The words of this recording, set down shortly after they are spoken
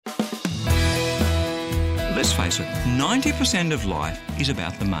Let's face it, 90% of life is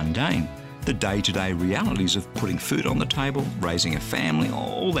about the mundane, the day-to-day realities of putting food on the table, raising a family,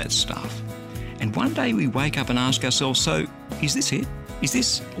 all that stuff. And one day we wake up and ask ourselves, so is this it? Is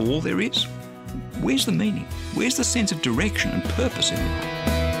this all there is? Where's the meaning? Where's the sense of direction and purpose in life?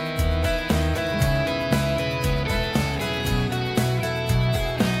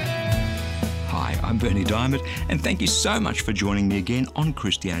 Hi, I'm Bernie Diamond, and thank you so much for joining me again on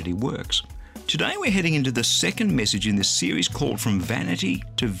Christianity Works. Today we're heading into the second message in this series called From Vanity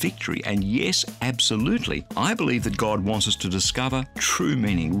to Victory. And yes, absolutely, I believe that God wants us to discover true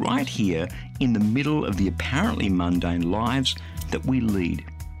meaning right here in the middle of the apparently mundane lives that we lead.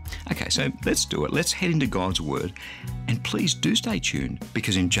 Okay, so let's do it. Let's head into God's Word. And please do stay tuned,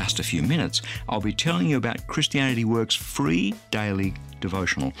 because in just a few minutes, I'll be telling you about Christianity Works' free daily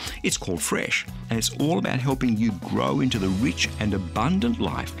devotional. It's called Fresh, and it's all about helping you grow into the rich and abundant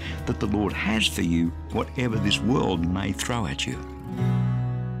life that the Lord has for you, whatever this world may throw at you.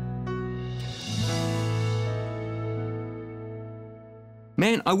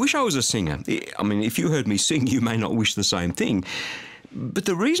 Man, I wish I was a singer. I mean, if you heard me sing, you may not wish the same thing. But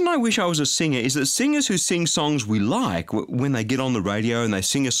the reason I wish I was a singer is that singers who sing songs we like, when they get on the radio and they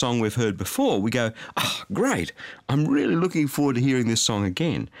sing a song we've heard before, we go, oh, great, I'm really looking forward to hearing this song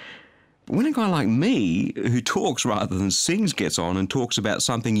again. But when a guy like me, who talks rather than sings, gets on and talks about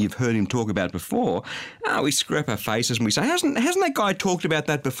something you've heard him talk about before, we scrape our faces and we say, hasn't that guy talked about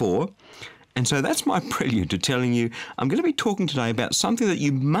that before? And so that's my prelude to telling you I'm going to be talking today about something that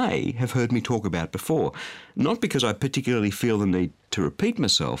you may have heard me talk about before. Not because I particularly feel the need to repeat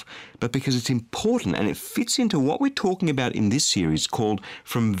myself, but because it's important and it fits into what we're talking about in this series called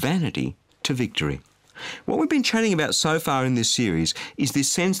From Vanity to Victory. What we've been chatting about so far in this series is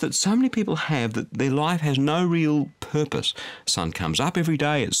this sense that so many people have that their life has no real purpose. Sun comes up every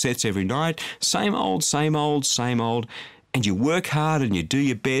day, it sets every night, same old, same old, same old. And you work hard and you do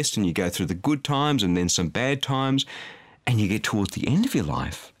your best and you go through the good times and then some bad times, and you get towards the end of your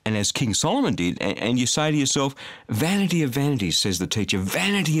life. And as King Solomon did, and you say to yourself, vanity of vanities, says the teacher,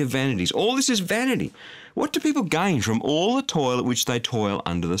 vanity of vanities. All this is vanity. What do people gain from all the toil at which they toil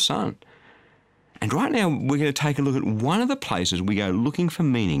under the sun? And right now we're going to take a look at one of the places we go looking for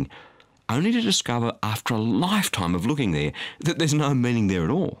meaning, only to discover after a lifetime of looking there that there's no meaning there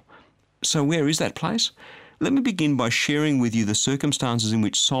at all. So where is that place? Let me begin by sharing with you the circumstances in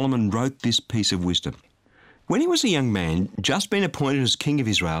which Solomon wrote this piece of wisdom. When he was a young man, just been appointed as king of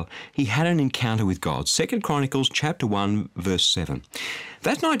Israel, he had an encounter with God. 2 Chronicles Chapter 1, verse 7.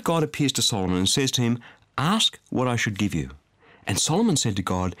 That night God appears to Solomon and says to him, "Ask what I should give you." And Solomon said to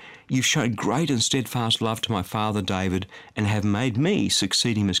God, "You've shown great and steadfast love to my father David and have made me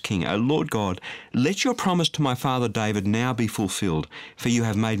succeed him as king. O Lord God, let your promise to my father David now be fulfilled, for you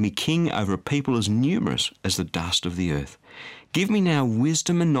have made me king over a people as numerous as the dust of the earth. Give me now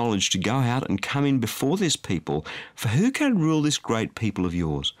wisdom and knowledge to go out and come in before this people, for who can rule this great people of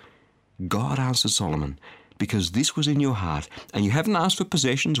yours?" God answered Solomon, "Because this was in your heart, and you haven't asked for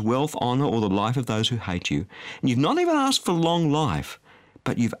possessions, wealth, honour, or the life of those who hate you, and you've not even asked for long life,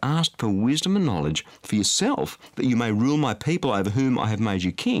 but you've asked for wisdom and knowledge for yourself, that you may rule my people over whom I have made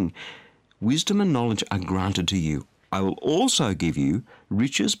you king. Wisdom and knowledge are granted to you. I will also give you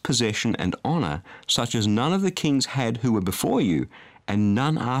riches, possession, and honour, such as none of the kings had who were before you, and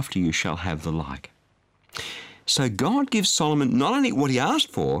none after you shall have the like." So God gives Solomon not only what he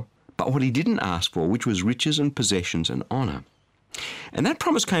asked for, but what he didn't ask for, which was riches and possessions and honour. And that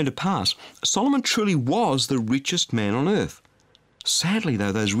promise came to pass. Solomon truly was the richest man on earth. Sadly,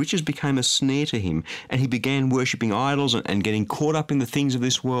 though, those riches became a snare to him, and he began worshipping idols and getting caught up in the things of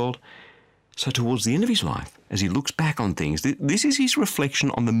this world. So towards the end of his life, as he looks back on things, this is his reflection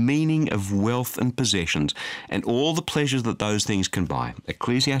on the meaning of wealth and possessions and all the pleasures that those things can buy.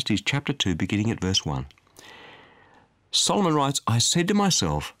 Ecclesiastes Chapter 2, beginning at verse 1. Solomon writes, "I said to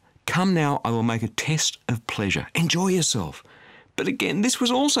myself, come now, I will make a test of pleasure. Enjoy yourself." But again, this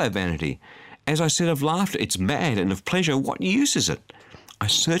was also vanity. As I said of laughter, it's mad, and of pleasure, what use is it? I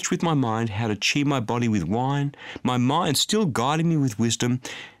searched with my mind how to cheer my body with wine, my mind still guiding me with wisdom,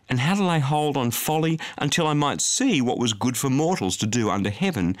 and how to lay hold on folly until I might see what was good for mortals to do under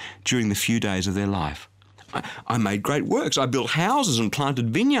heaven during the few days of their life. I made great works. I built houses and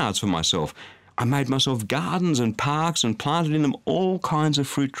planted vineyards for myself. I made myself gardens and parks and planted in them all kinds of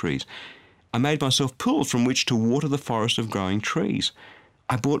fruit trees. I made myself pools from which to water the forest of growing trees.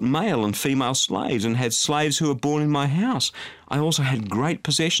 I bought male and female slaves and had slaves who were born in my house. I also had great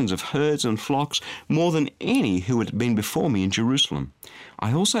possessions of herds and flocks, more than any who had been before me in Jerusalem.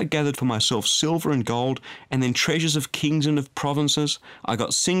 I also gathered for myself silver and gold, and then treasures of kings and of provinces. I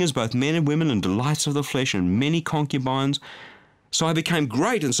got singers, both men and women, and delights of the flesh, and many concubines. So I became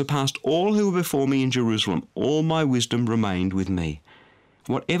great and surpassed all who were before me in Jerusalem. All my wisdom remained with me.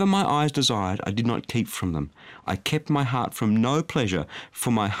 Whatever my eyes desired, I did not keep from them. I kept my heart from no pleasure,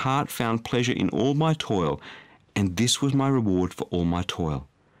 for my heart found pleasure in all my toil, and this was my reward for all my toil.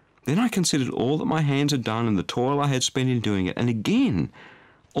 Then I considered all that my hands had done and the toil I had spent in doing it, and again,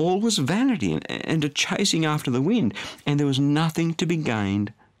 all was vanity and a chasing after the wind, and there was nothing to be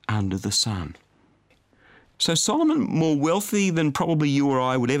gained under the sun. So Solomon, more wealthy than probably you or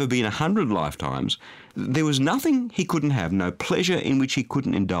I would ever be in 100 lifetimes, there was nothing he couldn't have, no pleasure in which he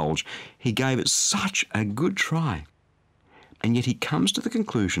couldn't indulge. He gave it such a good try. And yet he comes to the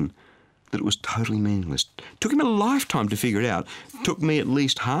conclusion that it was totally meaningless. Took him a lifetime to figure it out. Took me at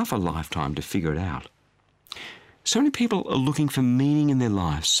least half a lifetime to figure it out. So many people are looking for meaning in their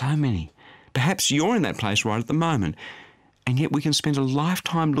lives, so many. Perhaps you're in that place right at the moment. And yet we can spend a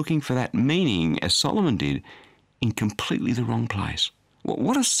lifetime looking for that meaning, as Solomon did, in completely the wrong place.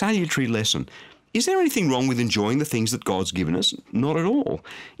 What a salutary lesson. Is there anything wrong with enjoying the things that God's given us? Not at all.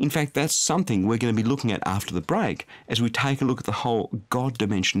 In fact, that's something we're going to be looking at after the break as we take a look at the whole God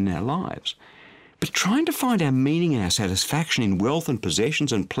dimension in our lives. But trying to find our meaning and our satisfaction in wealth and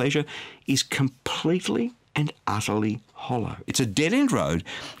possessions and pleasure is completely and utterly hollow. It's a dead-end road,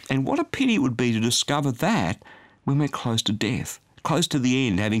 and what a pity it would be to discover that when we're close to death, close to the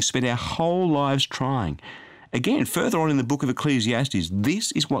end, having spent our whole lives trying. Again, further on in the book of Ecclesiastes,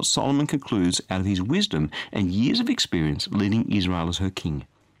 this is what Solomon concludes out of his wisdom and years of experience leading Israel as her king.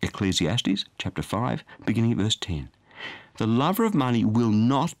 Ecclesiastes Chapter 5, beginning at verse 10. The lover of money will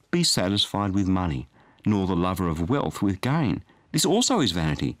not be satisfied with money, nor the lover of wealth with gain. This also is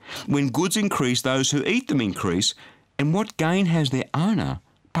vanity. When goods increase, those who eat them increase, and what gain has their owner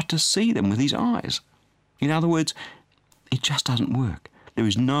but to see them with his eyes? In other words, it just doesn't work. There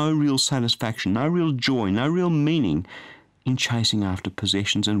is no real satisfaction, no real joy, no real meaning in chasing after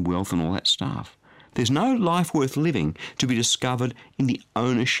possessions and wealth and all that stuff. There's no life worth living to be discovered in the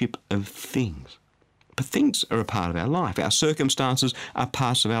ownership of things. But things are a part of our life. Our circumstances are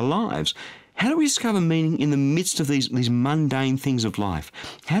parts of our lives. How do we discover meaning in the midst of these mundane things of life?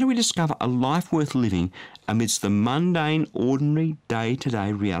 How do we discover a life worth living amidst the mundane, ordinary,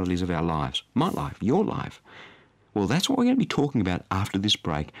 day-to-day realities of our lives? My life, your life. Well, that's what we're going to be talking about after this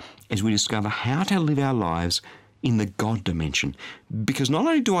break as we discover how to live our lives in the God dimension. Because not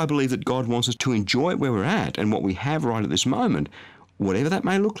only do I believe that God wants us to enjoy where we're at and what we have right at this moment, whatever that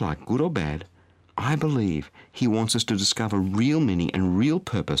may look like, good or bad, I believe He wants us to discover real meaning and real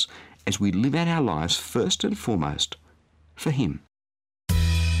purpose as we live out our lives first and foremost for Him.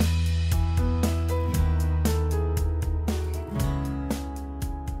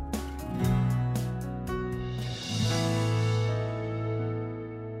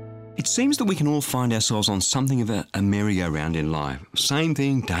 It seems that we can all find ourselves on something of a merry-go-round in life. Same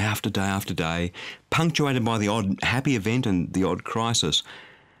thing day after day after day, punctuated by the odd happy event and the odd crisis.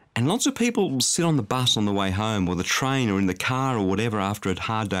 And lots of people sit on the bus on the way home or the train or in the car or whatever after a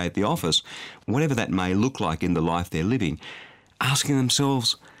hard day at the office, whatever that may look like in the life they're living, asking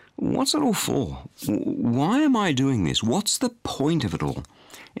themselves, what's it all for? Why am I doing this? What's the point of it all?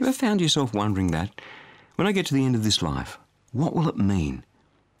 Ever found yourself wondering that? When I get to the end of this life, what will it mean?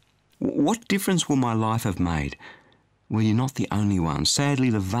 What difference will my life have made? Well, you're not the only one.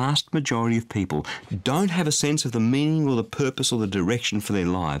 Sadly, the vast majority of people don't have a sense of the meaning or the purpose or the direction for their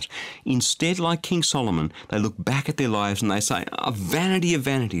lives. Instead, like King Solomon, they look back at their lives and they say, vanity of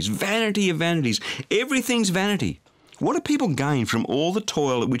vanities, vanity of vanities, everything's vanity. What do people gain from all the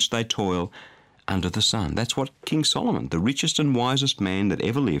toil at which they toil under the sun? That's what King Solomon, the richest and wisest man that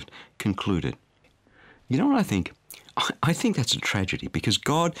ever lived, concluded. You know what I think? I think that's a tragedy because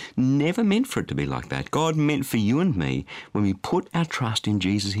God never meant for it to be like that. God meant for you and me, when we put our trust in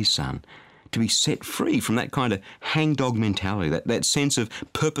Jesus, His Son, to be set free from that kind of hangdog mentality, that sense of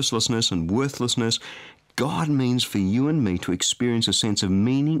purposelessness and worthlessness. God means for you and me to experience a sense of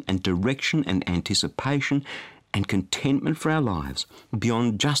meaning and direction and anticipation and contentment for our lives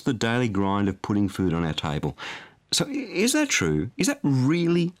beyond just the daily grind of putting food on our table. So is that true? Is that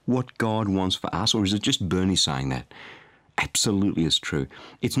really what God wants for us, or is it just Bernie saying that? Absolutely it's true.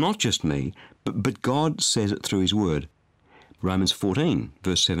 It's not just me, but God says it through His Word. Romans 14,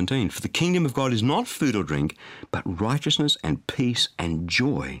 verse 17, for the kingdom of God is not food or drink, but righteousness and peace and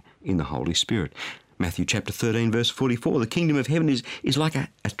joy in the Holy Spirit. Matthew chapter 13, verse 44, the kingdom of heaven is like a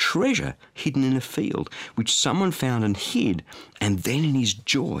treasure hidden in a field, which someone found and hid, and then in his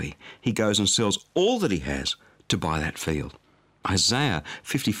joy he goes and sells all that he has to buy that field. Isaiah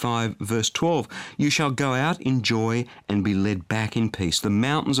 55, verse 12, you shall go out in joy and be led back in peace. The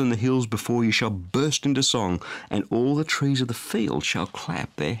mountains and the hills before you shall burst into song, and all the trees of the field shall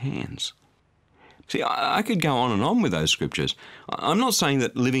clap their hands. See, I could go on and on with those scriptures. I'm not saying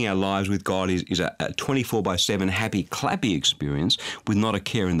that living our lives with God is a 24/7 happy, clappy experience with not a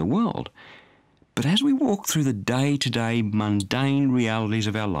care in the world. But as we walk through the day-to-day mundane realities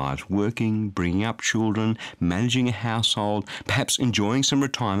of our lives, working, bringing up children, managing a household, perhaps enjoying some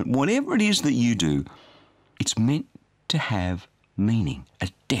retirement, whatever it is that you do, it's meant to have meaning, a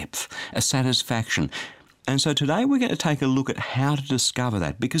depth, a satisfaction. And so today we're going to take a look at how to discover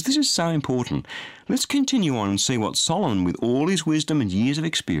that, because this is so important. Let's continue on and see what Solomon, with all his wisdom and years of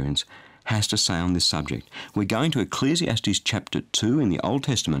experience, has to say on this subject. We're going to Ecclesiastes Chapter 2 in the Old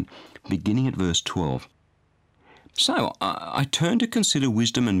Testament, beginning at verse 12. So I turn to consider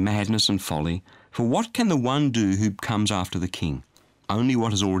wisdom and madness and folly, for what can the one do who comes after the king? Only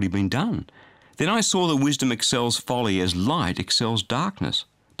what has already been done. Then I saw that wisdom excels folly as light excels darkness.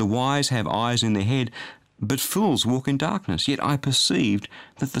 The wise have eyes in their head, but fools walk in darkness. Yet I perceived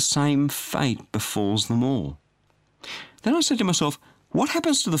that the same fate befalls them all. Then I said to myself, what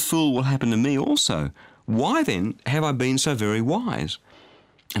happens to the fool will happen to me also. Why then have I been so very wise?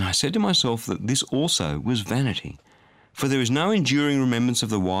 And I said to myself that this also was vanity. For there is no enduring remembrance of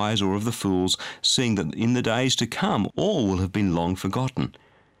the wise or of the fools, seeing that in the days to come all will have been long forgotten.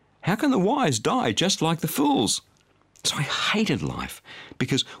 How can the wise die just like the fools? So I hated life,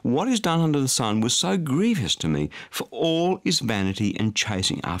 because what is done under the sun was so grievous to me, for all is vanity and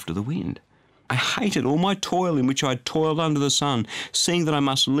chasing after the wind. I hated all my toil in which I toiled under the sun, seeing that I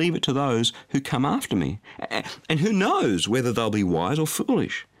must leave it to those who come after me. And who knows whether they'll be wise or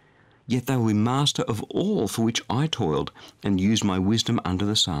foolish? Yet they will be master of all for which I toiled and used my wisdom under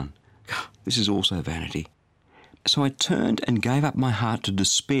the sun. This is also vanity. So I turned and gave up my heart to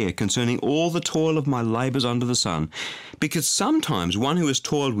despair concerning all the toil of my labours under the sun, because sometimes one who has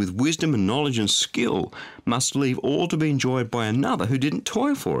toiled with wisdom and knowledge and skill must leave all to be enjoyed by another who didn't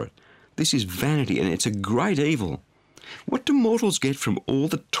toil for it. This is vanity, and it's a great evil. What do mortals get from all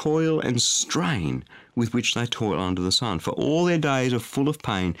the toil and strain with which they toil under the sun? For all their days are full of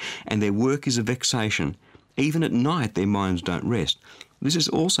pain, and their work is a vexation. Even at night their minds don't rest. This is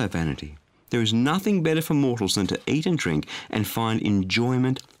also vanity. There is nothing better for mortals than to eat and drink and find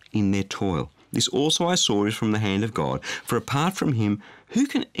enjoyment in their toil. This also I saw is from the hand of God. For apart from him, who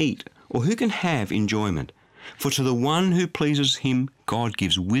can eat or who can have enjoyment? For to the one who pleases him, God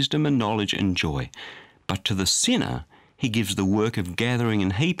gives wisdom and knowledge and joy. But to the sinner, he gives the work of gathering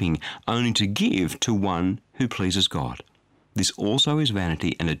and heaping, only to give to one who pleases God. This also is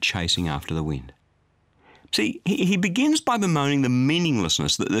vanity and a chasing after the wind. See, he begins by bemoaning the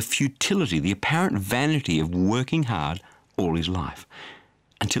meaninglessness, the futility, the apparent vanity of working hard all his life,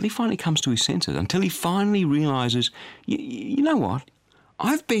 until he finally comes to his senses, until he finally realises, you know what,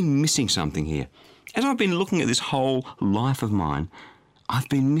 I've been missing something here. As I've been looking at this whole life of mine, I've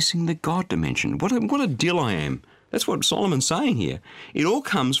been missing the God dimension. What a dill I am. That's what Solomon's saying here. It all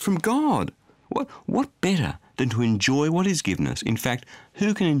comes from God. What better than to enjoy what he's given us? In fact,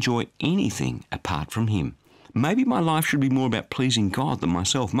 who can enjoy anything apart from him? Maybe my life should be more about pleasing God than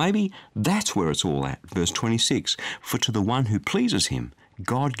myself. Maybe that's where it's all at. Verse 26, for to the one who pleases him,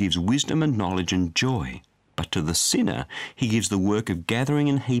 God gives wisdom and knowledge and joy. But to the sinner, he gives the work of gathering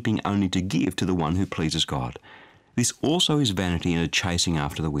and heaping only to give to the one who pleases God. This also is vanity and a chasing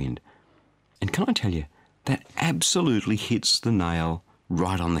after the wind. And can I tell you, that absolutely hits the nail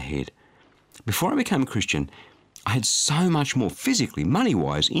right on the head. Before I became a Christian, I had so much more physically,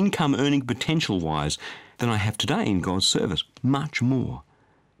 money-wise, income-earning potential-wise than I have today in God's service. Much more.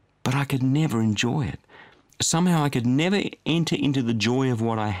 But I could never enjoy it. Somehow I could never enter into the joy of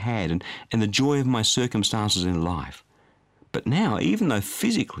what I had and the joy of my circumstances in life. But now, even though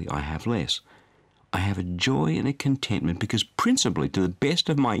physically I have less, I have a joy and a contentment because principally, to the best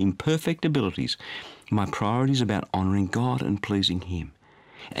of my imperfect abilities, my priority is about honouring God and pleasing him.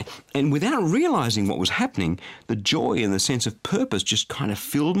 And without realising what was happening, the joy and the sense of purpose just kind of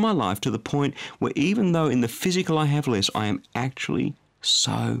filled my life to the point where even though in the physical I have less, I am actually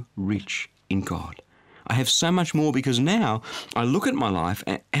so rich in God. I have so much more because now I look at my life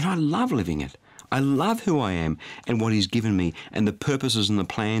and I love living it. I love who I am and what he's given me and the purposes and the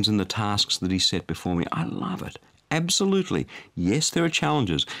plans and the tasks that he's set before me. I love it. Absolutely. Yes, there are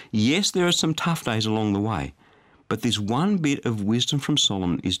challenges. Yes, there are some tough days along the way. But this one bit of wisdom from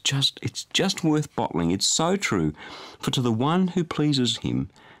Solomon it's just worth bottling. It's so true. For to the one who pleases him,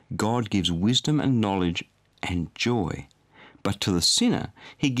 God gives wisdom and knowledge and joy. But to the sinner,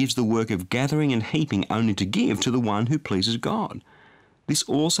 he gives the work of gathering and heaping only to give to the one who pleases God. This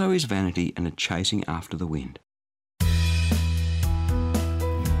also is vanity and a chasing after the wind.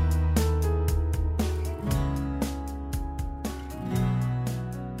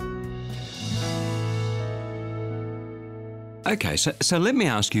 Okay, so let me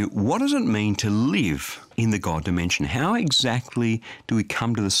ask you, what does it mean to live in the God dimension? How exactly do we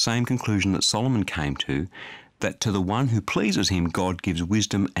come to the same conclusion that Solomon came to, that to the one who pleases him, God gives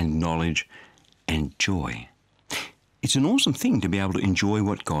wisdom and knowledge and joy? It's an awesome thing to be able to enjoy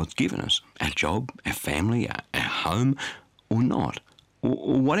what God's given us, our job, our family, our home, or not,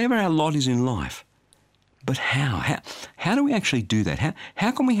 or whatever our lot is in life. But how? How do we actually do that?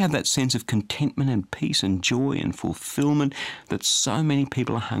 How can we have that sense of contentment and peace and joy and fulfillment that so many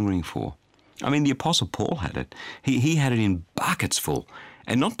people are hungering for? I mean, the Apostle Paul had it. He had it in buckets full.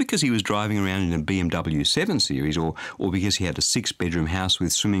 And not because he was driving around in a BMW 7 Series or because he had a 6-bedroom house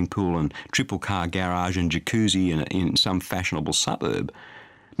with swimming pool and triple-car garage and jacuzzi in some fashionable suburb.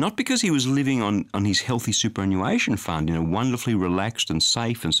 Not because he was living on his healthy superannuation fund in a wonderfully relaxed and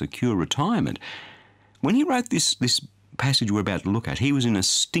safe and secure retirement. When he wrote this passage we're about to look at, he was in a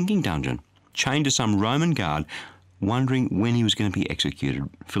stinking dungeon, chained to some Roman guard, wondering when he was going to be executed.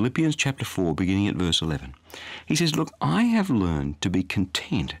 Philippians chapter 4, beginning at verse 11. He says, "Look, I have learned to be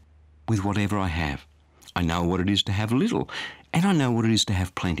content with whatever I have. I know what it is to have little, and I know what it is to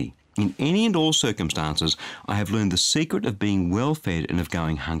have plenty. In any and all circumstances, I have learned the secret of being well-fed and of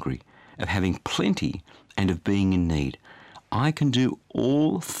going hungry, of having plenty and of being in need. I can do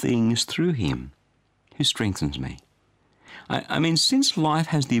all things through him who strengthens me." I mean, since life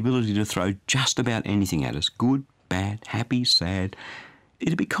has the ability to throw just about anything at us, good, bad, happy, sad,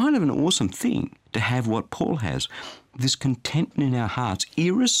 it'd be kind of an awesome thing to have what Paul has, this contentment in our hearts,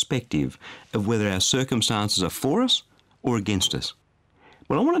 irrespective of whether our circumstances are for us or against us.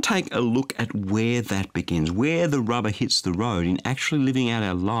 Well, I want to take a look at where that begins, where the rubber hits the road in actually living out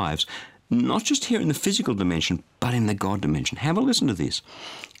our lives, not just here in the physical dimension, but in the God dimension. Have a listen to this.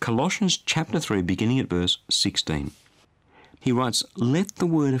 Colossians chapter 3, beginning at verse 16. He writes, "Let the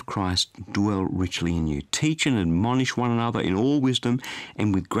word of Christ dwell richly in you. Teach and admonish one another in all wisdom,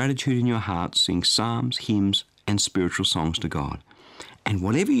 and with gratitude in your hearts sing psalms, hymns, and spiritual songs to God. And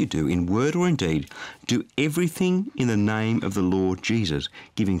whatever you do, in word or in deed, do everything in the name of the Lord Jesus,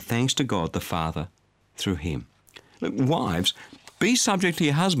 giving thanks to God the Father through him." Look, wives, be subject to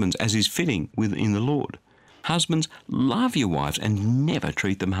your husbands as is fitting within the Lord. Husbands, love your wives and never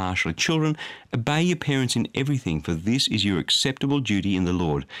treat them harshly. Children, obey your parents in everything, for this is your acceptable duty in the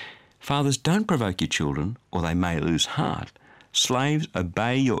Lord. Fathers, don't provoke your children, or they may lose heart. Slaves,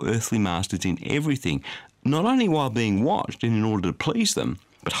 obey your earthly masters in everything, not only while being watched and in order to please them,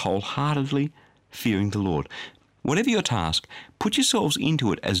 but wholeheartedly fearing the Lord. Whatever your task, put yourselves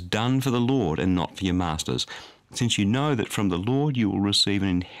into it as done for the Lord and not for your masters, since you know that from the Lord you will receive an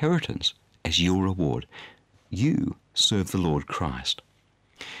inheritance as your reward. You serve the Lord Christ.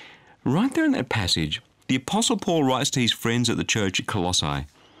 Right there in that passage, the Apostle Paul writes to his friends at the church at Colossae.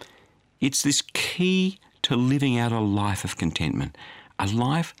 It's this key to living out a life of contentment, a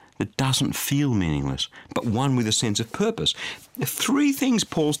life that doesn't feel meaningless, but one with a sense of purpose. 3 things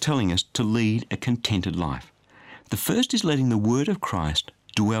Paul's telling us to lead a contented life. The first is letting the word of Christ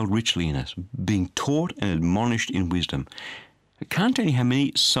dwell richly in us, being taught and admonished in wisdom. I can't tell you how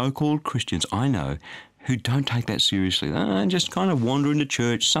many so-called Christians I know who don't take that seriously. They just kind of wander into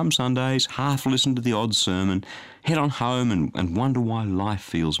church some Sundays, half listen to the odd sermon, head on home and wonder why life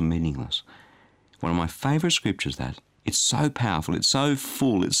feels meaningless. One of my favourite scriptures it's so powerful, it's so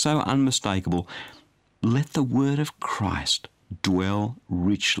full, it's so unmistakable. Let the word of Christ dwell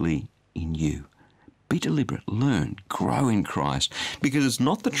richly in you. Be deliberate, learn, grow in Christ, because it's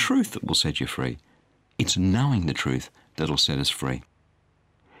not the truth that will set you free. It's knowing the truth that will set us free.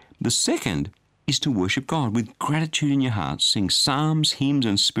 The second is to worship God with gratitude in your heart. Sing psalms, hymns,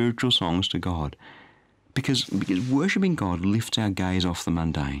 and spiritual songs to God. Because worshipping God lifts our gaze off the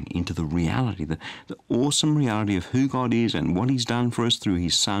mundane into the reality, the awesome reality of who God is and what he's done for us through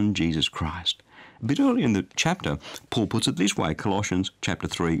his Son, Jesus Christ. A bit earlier in the chapter, Paul puts it this way, Colossians chapter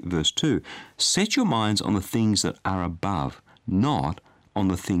 3, verse 2. "Set your minds on the things that are above, not on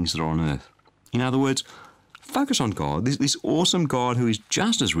the things that are on earth." In other words, focus on God, this awesome God who is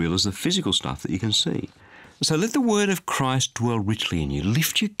just as real as the physical stuff that you can see. So let the word of Christ dwell richly in you.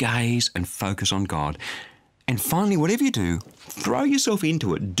 Lift your gaze and focus on God. And finally, whatever you do, throw yourself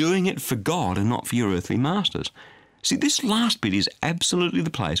into it, doing it for God and not for your earthly masters. See, this last bit is absolutely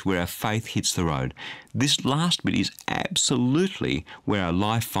the place where our faith hits the road. This last bit is absolutely where our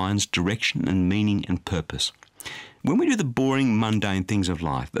life finds direction and meaning and purpose. When we do the boring, mundane things of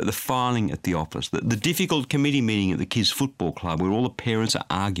life, the filing at the office, the difficult committee meeting at the kids' football club where all the parents are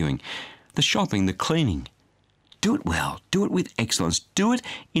arguing, the shopping, the cleaning, do it well, do it with excellence, do it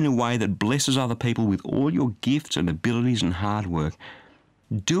in a way that blesses other people with all your gifts and abilities and hard work.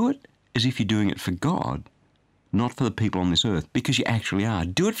 Do it as if you're doing it for God, not for the people on this earth, because you actually are.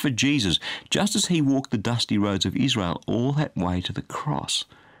 Do it for Jesus, just as he walked the dusty roads of Israel all that way to the cross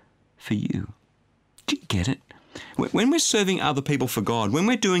for you. Do you get it? When we're serving other people for God, when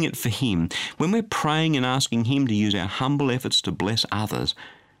we're doing it for him, when we're praying and asking him to use our humble efforts to bless others,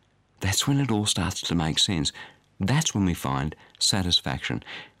 that's when it all starts to make sense. That's when we find satisfaction,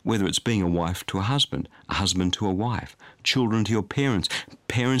 whether it's being a wife to a husband to a wife, children to your parents,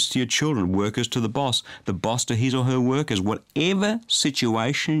 parents to your children, workers to the boss to his or her workers. Whatever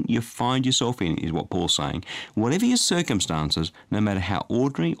situation you find yourself in is what Paul's saying. Whatever your circumstances, no matter how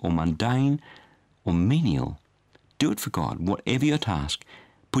ordinary or mundane or menial, do it for God. Whatever your task,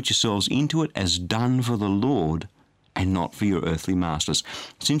 put yourselves into it as done for the Lord and not for your earthly masters.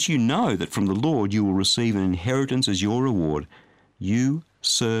 Since you know that from the Lord you will receive an inheritance as your reward, you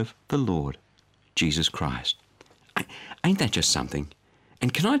serve the Lord, Jesus Christ. Ain't that just something?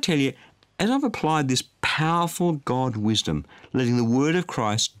 And can I tell you, as I've applied this powerful God wisdom, letting the word of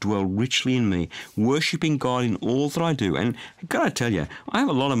Christ dwell richly in me, worshipping God in all that I do, and I've got to tell you, I have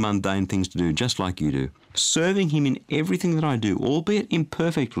a lot of mundane things to do, just like you do, serving him in everything that I do, albeit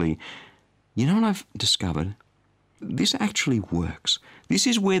imperfectly. You know what I've discovered? This actually works. This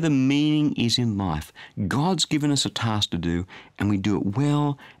is where the meaning is in life. God's given us a task to do, and we do it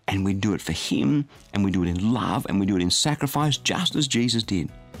well, and we do it for him, and we do it in love, and we do it in sacrifice, just as Jesus did.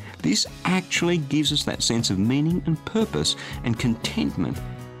 This actually gives us that sense of meaning and purpose and contentment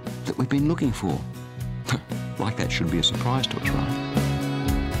that we've been looking for. Like that should be a surprise to us, right?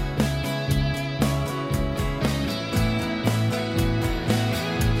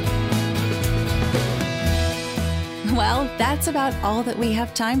 Well, that's about all that we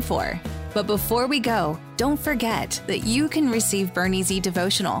have time for. But before we go, don't forget that you can receive Bernie's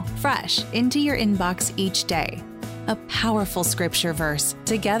e-devotional fresh into your inbox each day. A powerful scripture verse,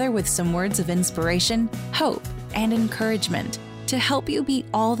 together with some words of inspiration, hope, and encouragement to help you be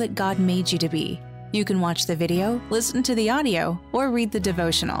all that God made you to be. You can watch the video, listen to the audio, or read the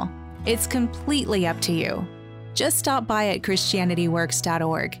devotional. It's completely up to you. Just stop by at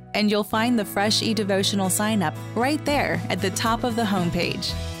ChristianityWorks.org and you'll find the fresh e-devotional sign up right there at the top of the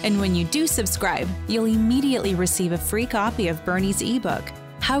homepage. And when you do subscribe, you'll immediately receive a free copy of Bernie's ebook,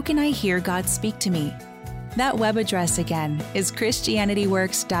 How Can I Hear God Speak to Me? That web address again is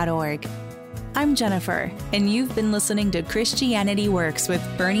ChristianityWorks.org. I'm Jennifer, and you've been listening to Christianity Works with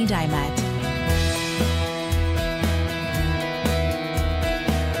Bernie Dimet.